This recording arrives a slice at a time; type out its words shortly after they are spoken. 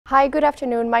Hi, good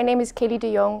afternoon. My name is Kayleigh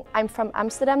de Jong. I'm from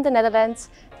Amsterdam, the Netherlands,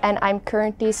 and I'm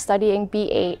currently studying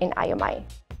BA in IMI.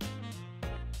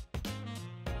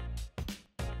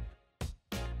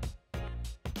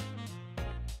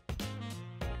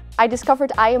 I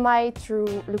discovered IMI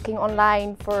through looking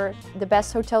online for the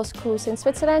best hotel schools in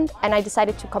Switzerland, and I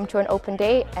decided to come to an open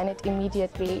day, and it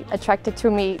immediately attracted to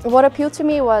me. What appealed to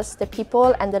me was the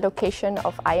people and the location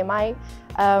of IMI.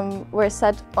 We're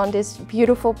set on this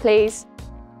beautiful place.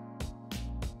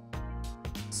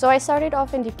 So I started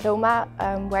off in diploma,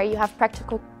 where you have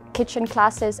practical kitchen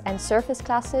classes and surface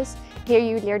classes. Here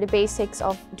you learn the basics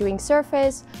of doing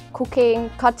surface,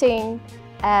 cooking, cutting.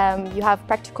 You have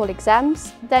practical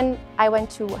exams. Then I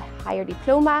went to higher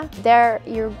diploma. There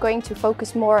you're going to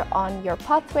focus more on your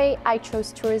pathway. I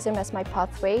chose tourism as my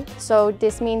pathway. So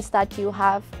this means that you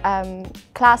have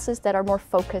classes that are more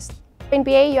focused. In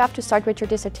BA you have to start with your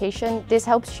dissertation. This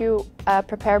helps you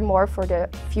prepare more for the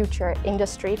future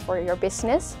industry for your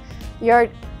business. Your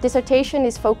dissertation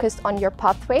is focused on your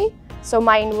pathway, so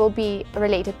mine will be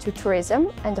related to tourism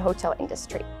and the hotel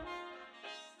industry.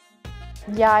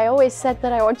 Yeah, I always said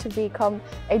that I want to become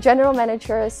a general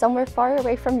manager somewhere far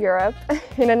away from Europe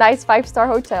in a nice 5-star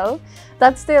hotel.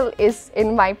 That still is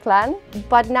in my plan,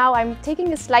 but now I'm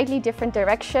taking a slightly different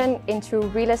direction into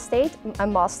real estate, a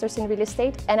master's in real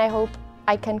estate, and I hope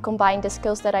I can combine the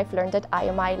skills that I've learned at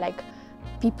IMI, like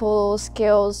people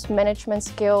skills, management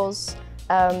skills,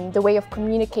 the way of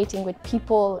communicating with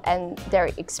people and their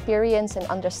experience and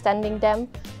understanding them.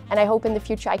 And I hope in the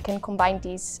future I can combine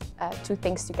these two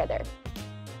things together.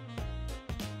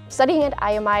 Studying at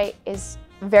IMI is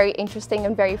very interesting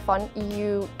and very fun.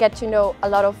 You get to know a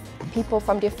lot of people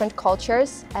from different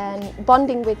cultures and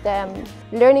bonding with them,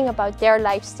 learning about their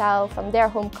lifestyle from their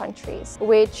home countries,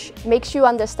 which makes you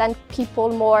understand people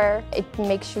more. It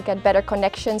makes you get better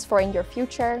connections for in your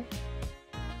future.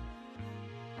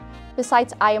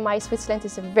 Besides IMI, Switzerland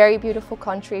is a very beautiful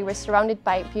country. We're surrounded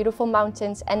by beautiful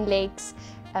mountains and lakes.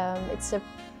 It's a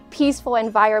peaceful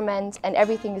environment and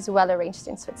everything is well arranged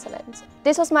in Switzerland.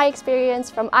 This was my experience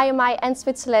from IMI and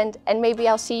Switzerland, and maybe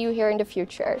I'll see you here in the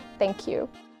future. Thank you.